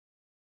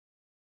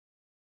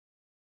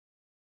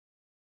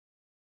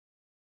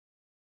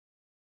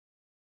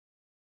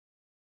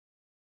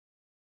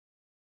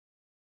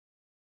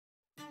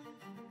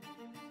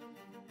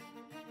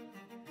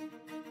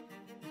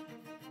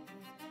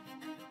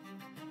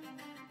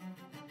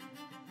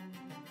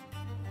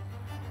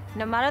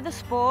No matter the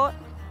sport,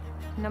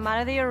 no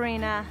matter the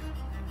arena,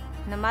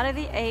 no matter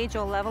the age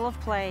or level of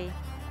play,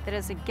 there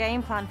is a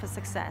game plan for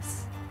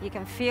success. You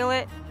can feel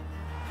it,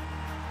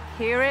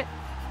 hear it,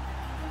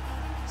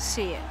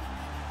 see it.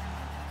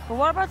 But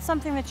what about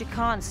something that you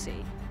can't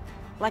see,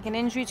 like an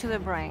injury to the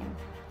brain?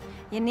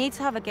 You need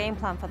to have a game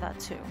plan for that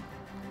too.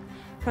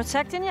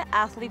 Protecting your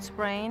athlete's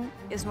brain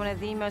is one of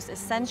the most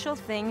essential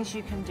things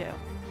you can do.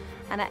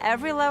 And at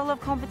every level of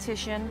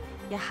competition,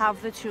 you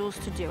have the tools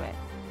to do it.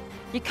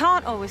 You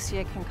can't always see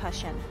a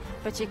concussion,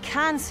 but you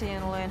can see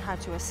and learn how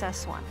to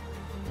assess one.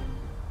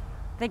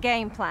 The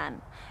game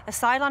plan, a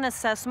sideline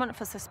assessment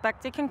for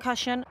suspected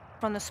concussion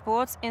from the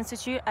Sports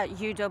Institute at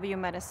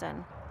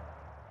UW-Medicine.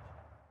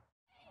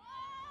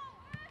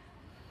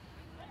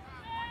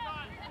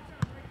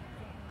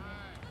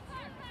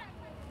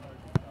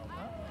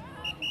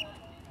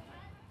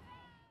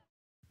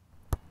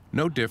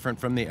 No different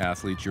from the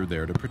athletes you're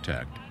there to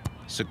protect,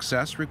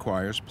 success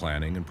requires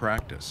planning and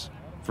practice.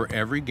 For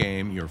every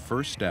game, your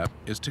first step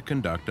is to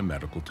conduct a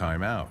medical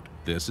timeout.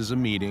 This is a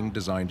meeting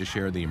designed to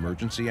share the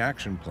emergency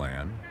action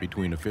plan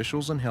between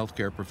officials and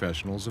healthcare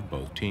professionals of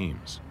both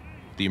teams.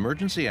 The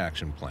emergency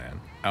action plan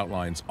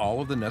outlines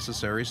all of the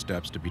necessary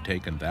steps to be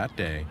taken that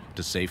day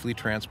to safely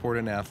transport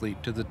an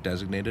athlete to the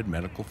designated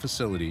medical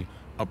facility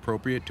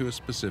appropriate to a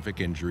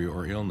specific injury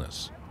or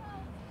illness.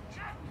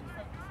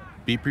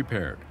 Be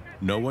prepared.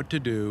 Know what to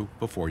do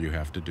before you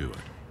have to do it.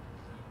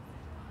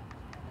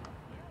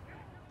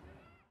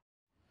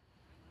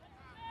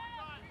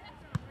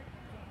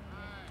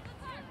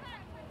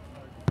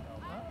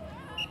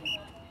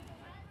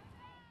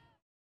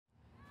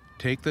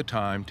 Take the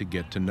time to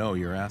get to know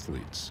your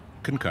athletes.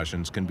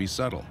 Concussions can be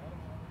subtle.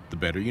 The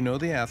better you know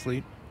the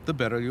athlete, the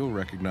better you'll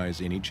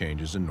recognize any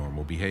changes in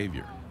normal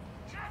behavior.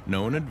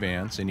 Know in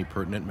advance any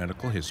pertinent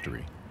medical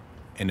history,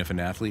 and if an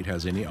athlete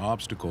has any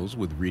obstacles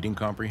with reading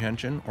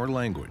comprehension or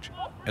language,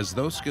 as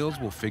those skills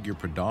will figure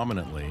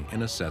predominantly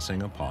in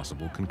assessing a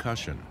possible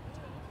concussion.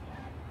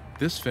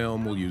 This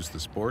film will use the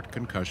Sport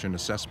Concussion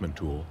Assessment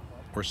Tool,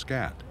 or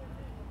SCAT.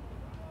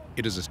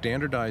 It is a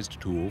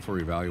standardized tool for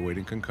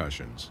evaluating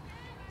concussions,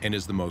 and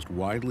is the most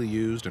widely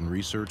used and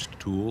researched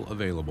tool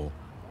available,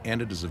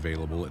 and it is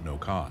available at no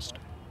cost.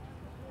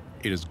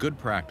 It is good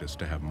practice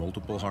to have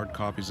multiple hard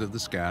copies of the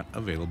SCAT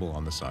available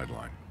on the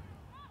sideline.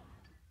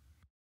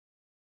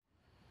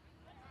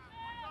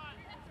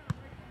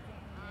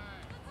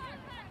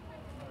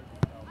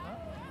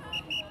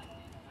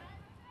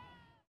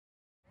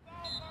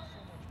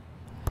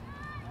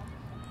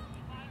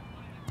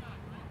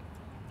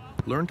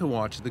 Learn to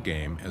watch the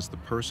game as the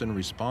person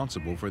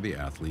responsible for the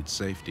athlete's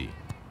safety.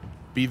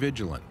 Be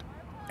vigilant,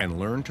 and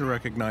learn to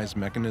recognize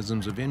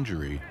mechanisms of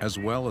injury as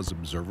well as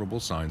observable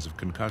signs of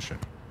concussion.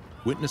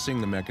 Witnessing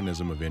the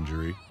mechanism of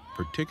injury,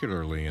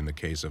 particularly in the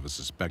case of a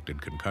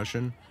suspected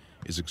concussion,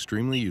 is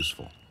extremely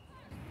useful.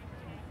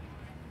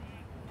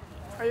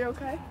 Are you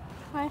okay?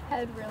 My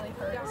head really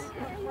hurts.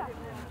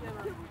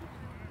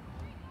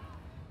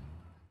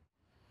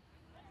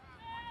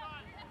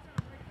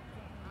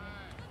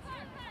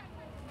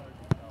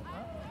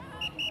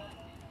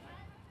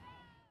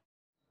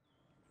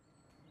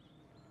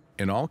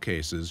 In all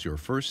cases, your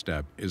first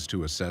step is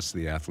to assess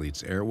the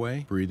athlete's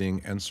airway,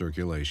 breathing, and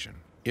circulation.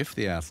 If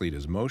the athlete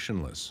is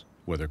motionless,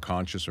 whether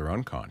conscious or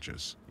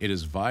unconscious, it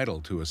is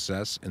vital to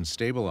assess and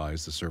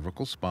stabilize the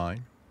cervical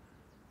spine,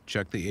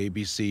 check the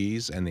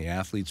ABCs and the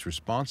athlete's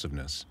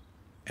responsiveness,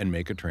 and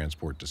make a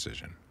transport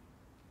decision.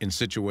 In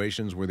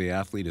situations where the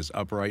athlete is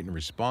upright and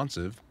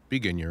responsive,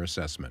 begin your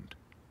assessment.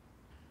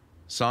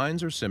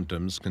 Signs or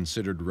symptoms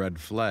considered red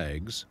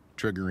flags,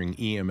 triggering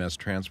EMS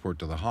transport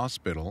to the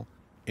hospital,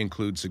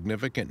 include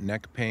significant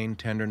neck pain,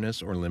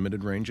 tenderness, or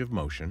limited range of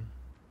motion,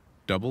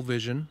 double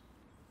vision,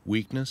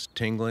 weakness,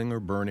 tingling, or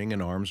burning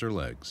in arms or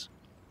legs,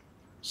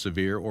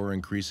 severe or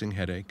increasing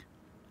headache,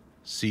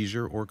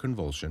 seizure or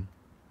convulsion,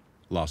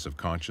 loss of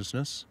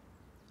consciousness,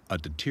 a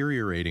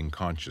deteriorating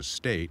conscious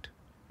state,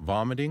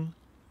 vomiting,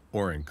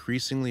 or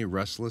increasingly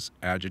restless,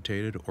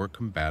 agitated, or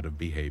combative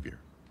behavior.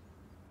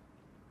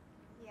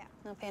 Yeah.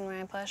 No pain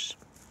where I push?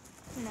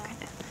 No.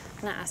 Okay.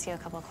 I'm gonna ask you a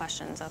couple of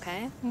questions,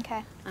 okay?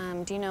 Okay.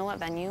 Do you know what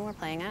venue we're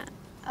playing at?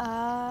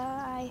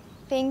 I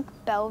think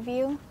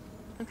Bellevue.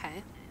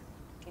 Okay.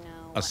 Do you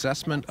know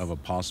Assessment of a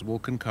possible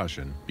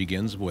concussion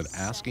begins with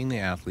asking the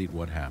athlete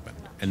what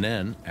happened, and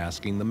then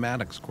asking the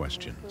Maddox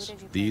questions.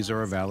 These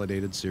are a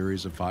validated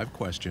series of 5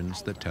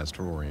 questions that test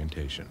for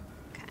orientation.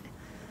 Okay.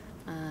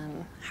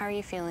 How are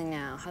you feeling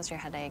now? How's your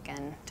headache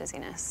and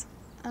dizziness?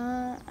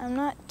 I'm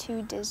not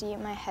too dizzy.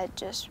 My head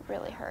just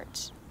really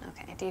hurts.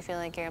 Okay. Do you feel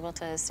like you're able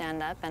to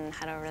stand up and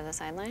head over to the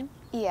sideline?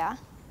 Yeah.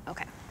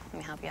 Okay. Let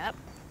me help you up.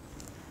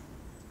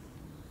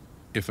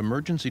 If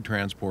emergency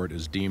transport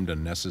is deemed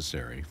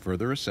unnecessary,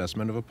 further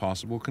assessment of a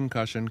possible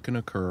concussion can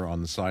occur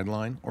on the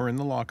sideline or in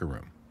the locker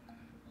room.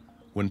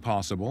 When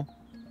possible,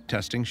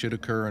 testing should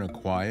occur in a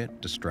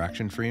quiet,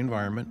 distraction-free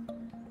environment,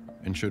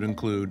 and should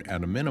include,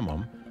 at a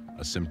minimum,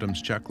 a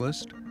symptoms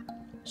checklist,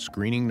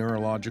 screening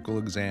neurological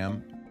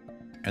exam,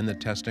 and the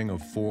testing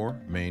of 4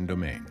 main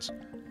domains: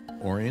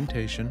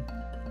 orientation,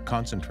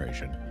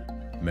 concentration,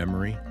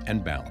 memory,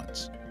 and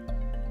balance.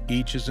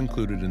 Each is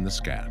included in the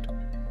SCAT.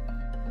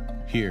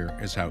 Here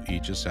is how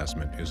each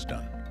assessment is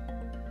done.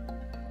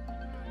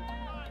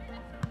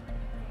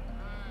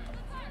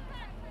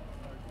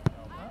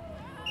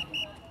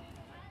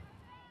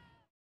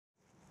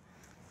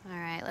 All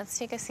right, let's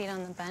take a seat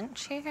on the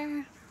bench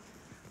here.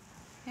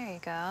 There you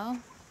go.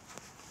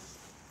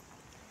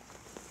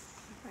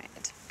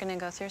 Going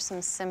to go through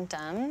some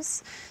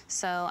symptoms.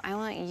 So I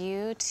want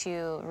you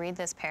to read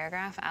this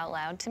paragraph out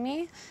loud to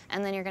me,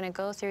 and then you're going to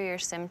go through your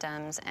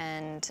symptoms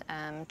and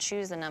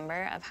choose the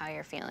number of how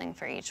you're feeling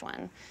for each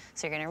one.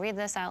 So you're going to read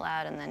this out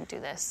loud and then do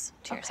this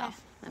to yourself,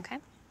 okay?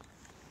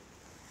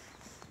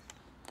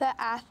 The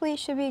athlete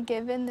should be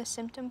given the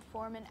symptom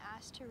form and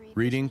asked to read.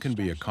 Reading can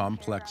be a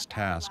complex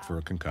task for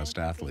a concussed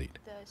athlete.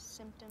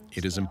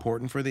 It is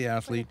important for the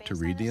athlete to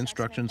read the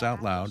instructions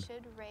out loud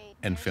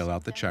and fill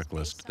out the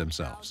checklist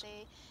themselves.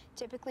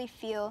 Typically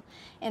feel,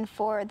 and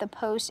for the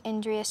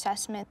post-injury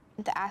assessment,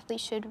 the athlete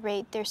should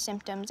rate their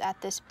symptoms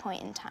at this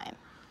point in time.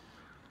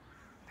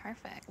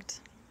 Perfect.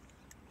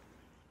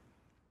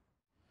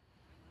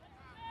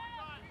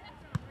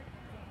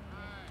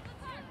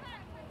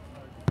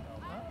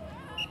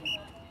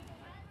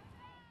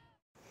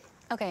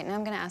 Okay, now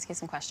I'm going to ask you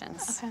some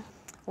questions. Okay.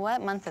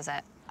 What month is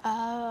it?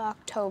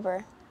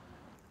 October.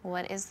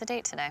 What is the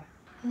date today?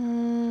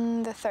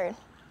 The 3rd.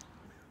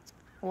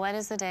 What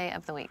is the day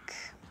of the week?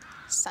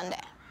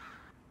 Sunday.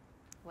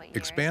 What year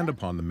Expand is it?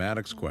 upon the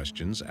Maddox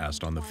questions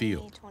asked on the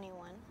field.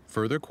 2021.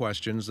 Further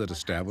questions that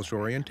establish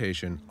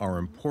orientation are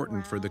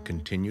important for the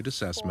continued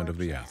assessment of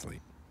the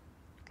athlete.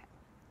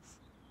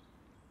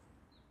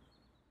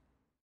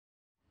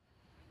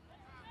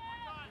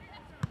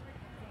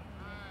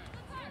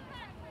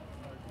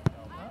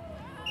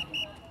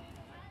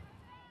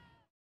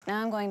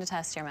 Now I'm going to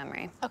test your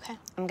memory. Okay.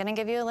 I'm going to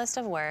give you a list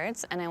of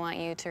words, and I want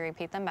you to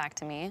repeat them back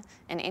to me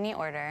in any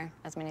order,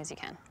 as many as you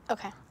can.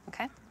 Okay.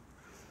 Okay?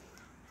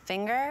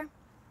 Finger,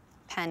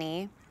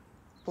 penny,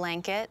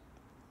 blanket,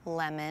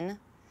 lemon,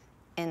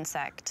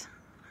 insect,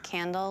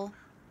 candle,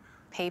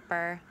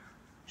 paper,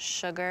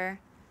 sugar,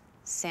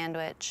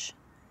 sandwich,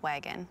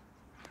 wagon.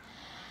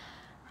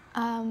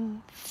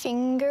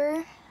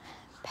 Finger,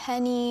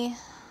 penny,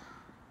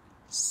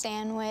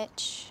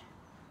 sandwich,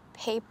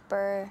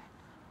 paper,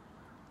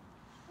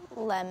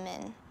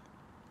 lemon.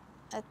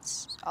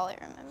 That's all I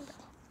remember.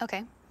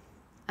 Okay.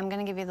 I'm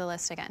going to give you the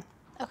list again.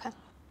 Okay.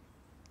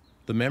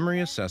 The memory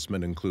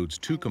assessment includes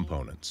 2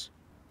 components: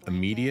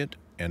 immediate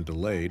and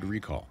delayed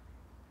recall.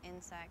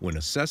 Insect, When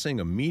assessing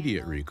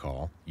immediate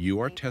recall,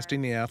 you are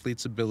testing the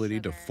athlete's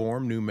ability to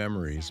form new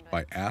memories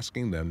by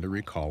asking them to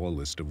recall a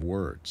list of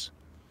words.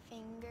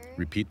 Finger,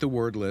 Repeat the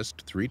word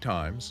list 3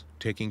 times,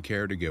 taking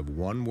care to give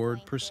 1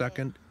 word per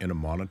second in a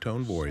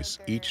monotone voice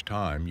each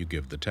time you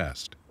give the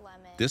test.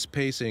 lemon. This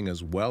pacing,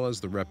 as well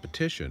as the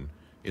repetition,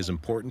 is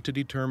important to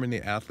determine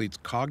the athlete's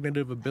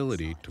cognitive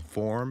ability to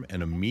form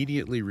and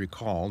immediately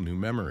recall new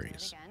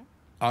memories. again.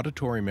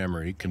 Auditory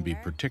memory can be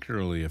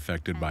particularly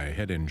affected by a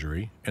head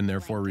injury and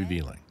therefore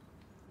revealing.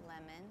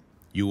 Lemon,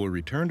 You will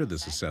return to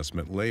this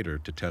assessment later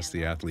to test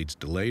the athlete's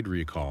delayed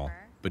recall,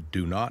 but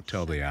do not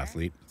tell the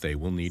athlete they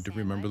will need to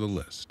remember the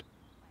list.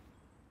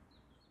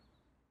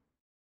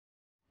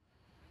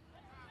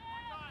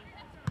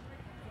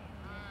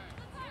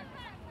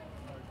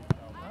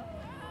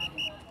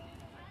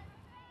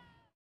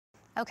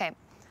 Okay,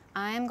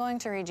 I am going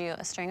to read you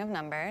a string of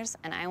numbers,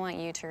 and I want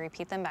you to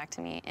repeat them back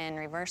to me in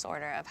reverse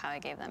order of how I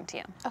gave them to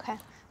you. Okay.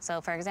 So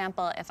for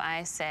example, if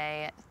I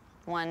say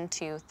 1,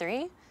 2,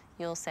 3,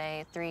 you'll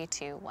say 3,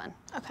 2, 1.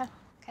 Okay.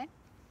 Okay?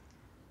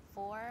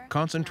 4.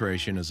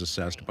 Concentration 9, is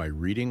assessed 3, by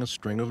reading a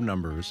string of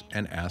numbers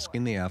and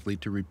asking the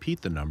athlete to repeat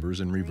the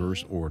numbers in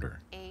reverse order.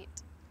 8,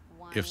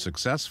 1. If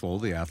successful,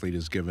 the athlete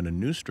is given a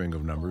new string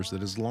of numbers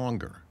that is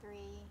longer. 3.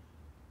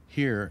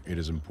 Here, it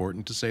is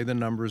important to say the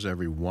numbers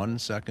every 1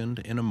 second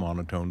in a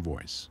monotone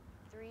voice.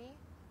 3,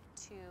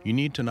 2. You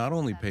need to not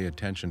only pay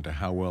attention to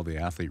how well the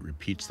athlete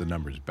repeats the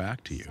numbers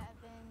back to you, 7.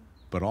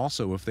 but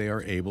also if they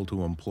are able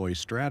to employ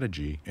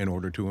strategy in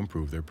order to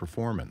improve their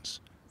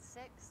performance.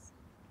 6.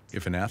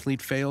 If an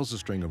athlete fails a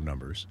string of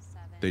numbers,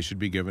 7. they should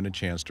be given a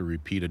chance to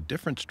repeat a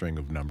different string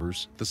of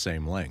numbers the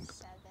same length.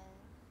 7.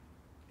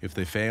 If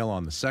they fail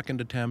on the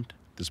second attempt,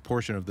 this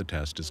portion of the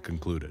test is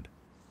concluded.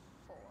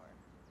 4.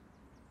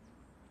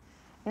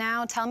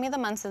 Now tell me the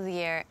months of the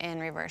year in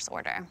reverse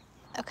order.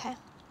 Okay.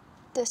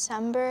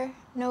 December,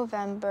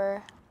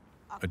 November,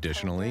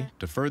 Additionally, October,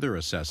 to further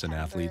assess an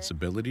September, athlete's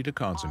ability to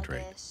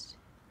concentrate, August,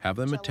 have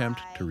them attempt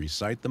July, to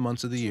recite the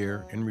months of the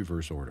year in June.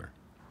 reverse order.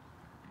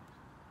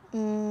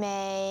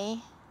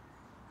 May.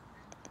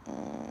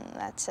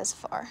 That's as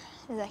far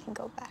as I can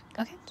go back.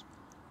 Okay.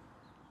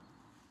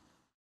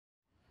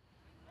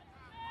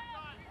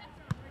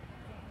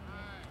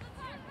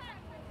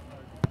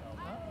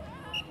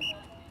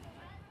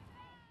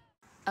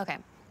 Okay,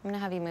 I'm gonna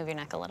have you move your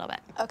neck a little bit.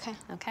 Okay.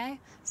 Okay?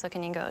 So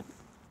can you go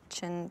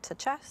chin to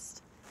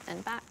chest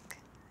and back?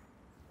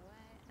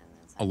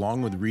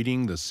 Along with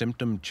reading the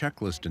symptom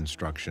checklist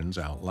instructions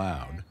out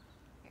loud,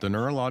 the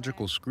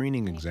neurological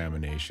screening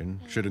examination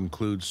should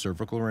include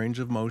cervical range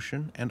of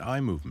motion and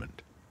eye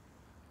movement.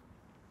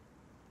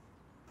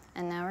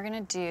 And now we're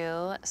gonna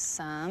do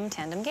some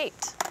tandem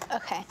gait.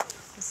 Okay.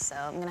 So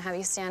I'm gonna have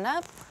you stand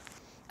up.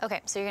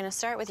 Okay, so you're gonna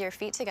start with your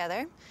feet together,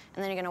 and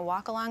then you're gonna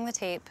walk along the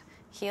tape,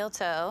 heel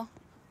toe,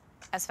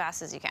 as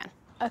fast as you can.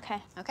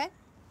 Okay. Okay?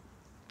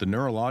 The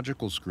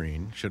neurological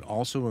screen should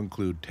also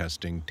include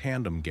testing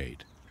tandem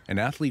gait. An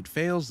athlete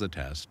fails the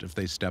test if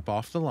they step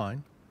off the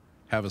line,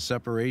 have a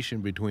separation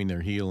between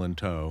their heel and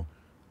toe,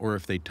 or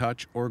if they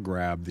touch or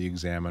grab the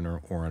examiner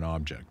or an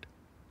object.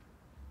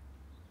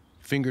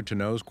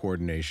 Finger-to-nose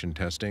coordination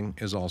testing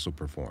is also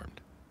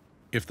performed.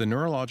 If the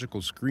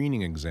neurological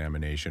screening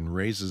examination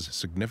raises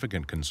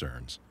significant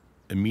concerns,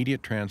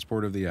 immediate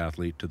transport of the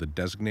athlete to the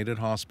designated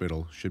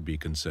hospital should be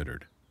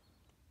considered.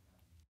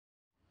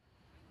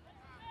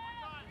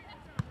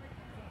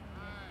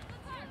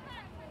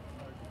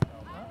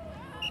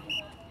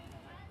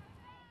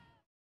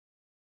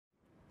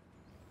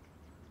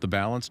 The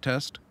balance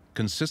test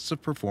consists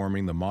of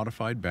performing the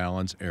modified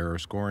balance error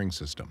scoring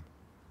system.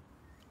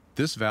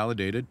 This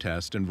validated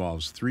test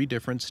involves 3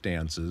 different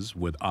stances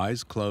with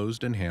eyes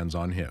closed and hands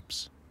on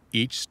hips.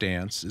 Each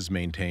stance is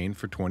maintained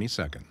for 20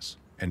 seconds,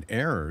 and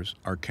errors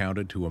are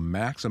counted to a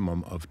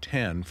maximum of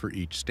 10 for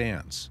each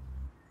stance.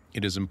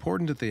 It is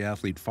important that the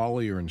athlete follow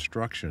your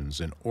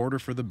instructions in order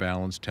for the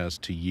balance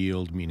test to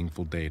yield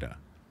meaningful data.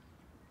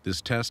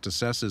 This test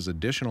assesses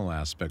additional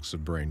aspects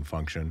of brain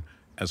function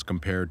as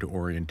compared to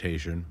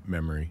orientation,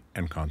 memory,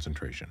 and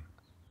concentration.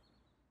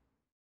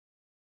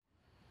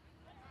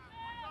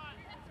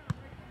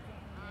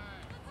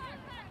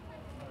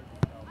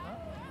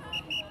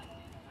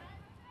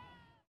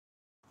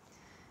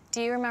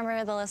 Do you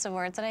remember the list of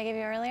words that I gave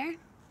you earlier?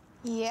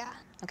 Yeah.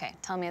 Okay,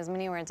 tell me as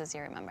many words as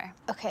you remember.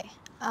 Okay.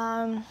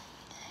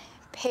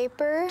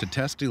 Paper. To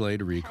test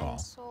delayed recall,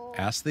 pencil,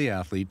 ask the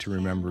athlete to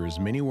remember as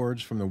many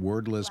words from the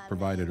word list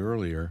provided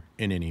earlier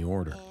in any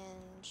order.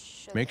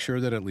 Make sure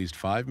that at least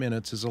 5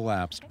 minutes is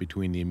elapsed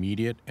between the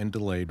immediate and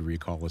delayed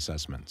recall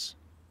assessments.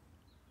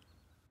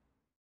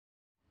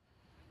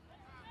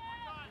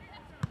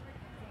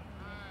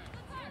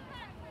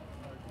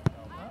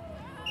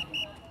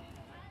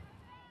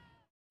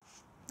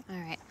 All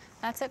right,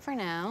 that's it for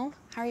now.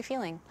 How are you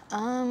feeling?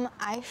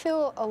 I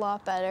feel a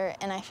lot better,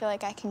 and I feel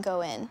like I can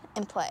go in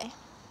and play.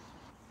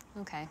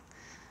 Okay,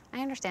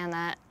 I understand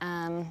that.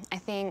 I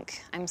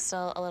think I'm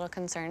still a little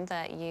concerned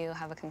that you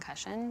have a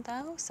concussion,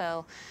 though,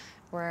 so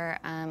we're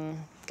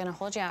gonna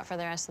hold you out for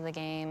the rest of the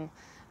game,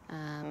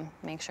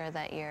 make sure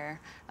that you're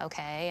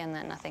okay and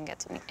that nothing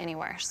gets any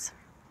worse,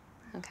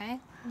 okay?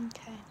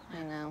 Okay.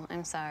 I know,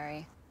 I'm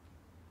sorry.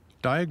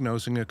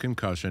 Diagnosing a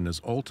concussion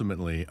is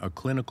ultimately a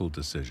clinical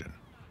decision.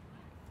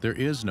 There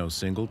is no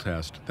single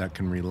test that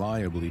can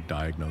reliably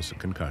diagnose a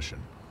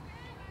concussion.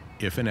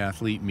 If an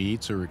athlete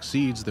meets or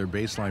exceeds their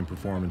baseline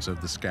performance of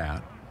the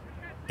SCAT,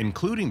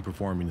 including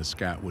performing the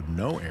SCAT with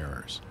no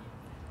errors,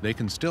 they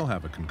can still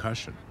have a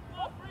concussion.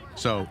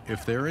 So,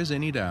 if there is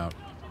any doubt,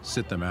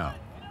 sit them out.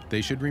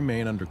 They should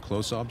remain under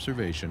close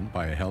observation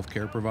by a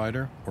healthcare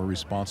provider or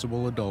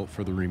responsible adult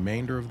for the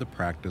remainder of the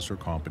practice or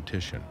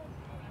competition.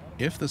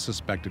 If the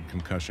suspected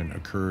concussion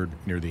occurred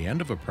near the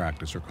end of a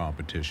practice or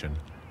competition,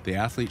 the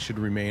athlete should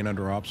remain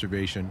under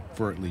observation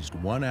for at least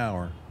 1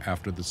 hour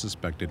after the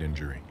suspected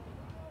injury.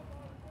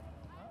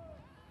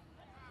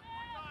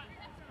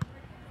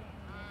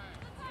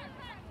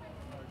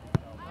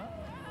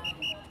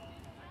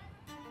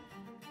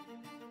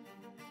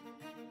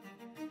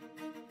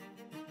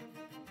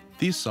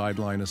 These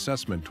sideline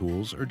assessment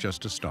tools are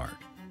just a start.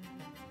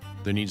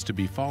 There needs to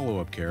be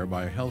follow-up care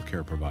by a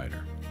healthcare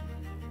provider.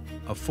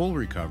 A full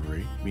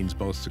recovery means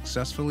both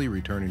successfully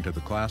returning to the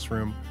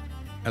classroom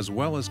as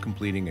well as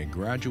completing a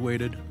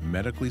graduated,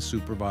 medically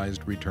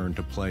supervised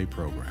return-to-play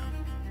program.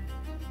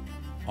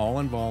 All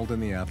involved in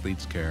the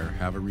athlete's care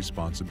have a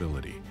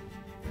responsibility.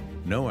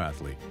 No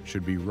athlete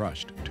should be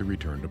rushed to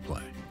return to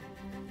play.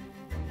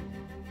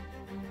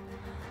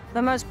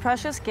 The most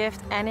precious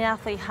gift any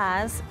athlete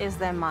has is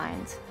their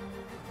mind.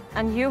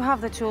 And you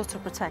have the tools to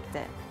protect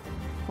it.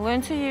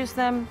 Learn to use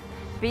them,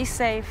 be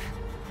safe,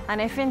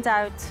 and if in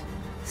doubt,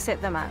 sit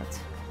them out.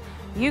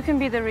 You can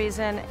be the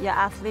reason your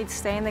athletes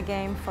stay in the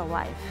game for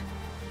life.